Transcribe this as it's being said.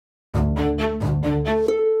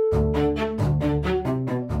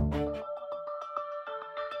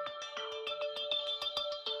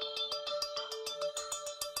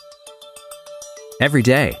Every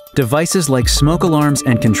day, devices like smoke alarms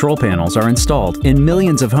and control panels are installed in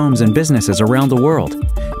millions of homes and businesses around the world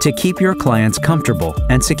to keep your clients comfortable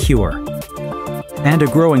and secure. And a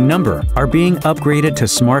growing number are being upgraded to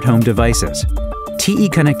smart home devices. TE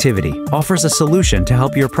Connectivity offers a solution to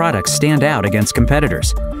help your products stand out against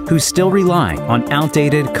competitors who still rely on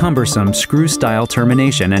outdated, cumbersome screw-style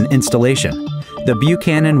termination and installation. The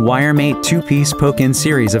Buchanan Wiremate 2-piece poke-in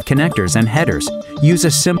series of connectors and headers use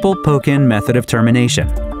a simple poke-in method of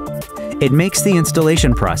termination. It makes the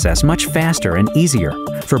installation process much faster and easier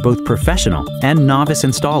for both professional and novice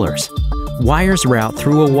installers. Wires route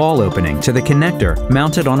through a wall opening to the connector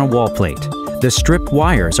mounted on a wall plate. The stripped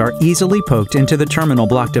wires are easily poked into the terminal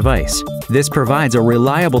block device. This provides a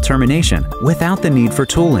reliable termination without the need for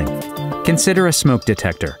tooling. Consider a smoke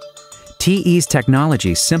detector. TE's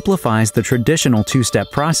technology simplifies the traditional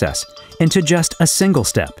two-step process into just a single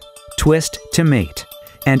step, twist to mate,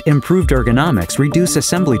 and improved ergonomics reduce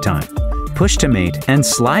assembly time. Push to mate and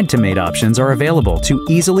slide to mate options are available to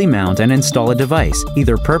easily mount and install a device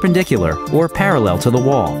either perpendicular or parallel to the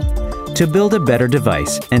wall. To build a better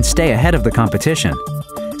device and stay ahead of the competition,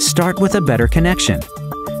 start with a better connection.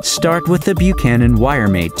 Start with the Buchanan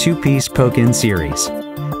Wiremate 2-piece poke-in series.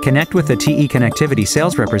 Connect with a TE Connectivity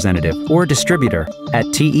sales representative or distributor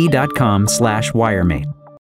at te.com/wiremate.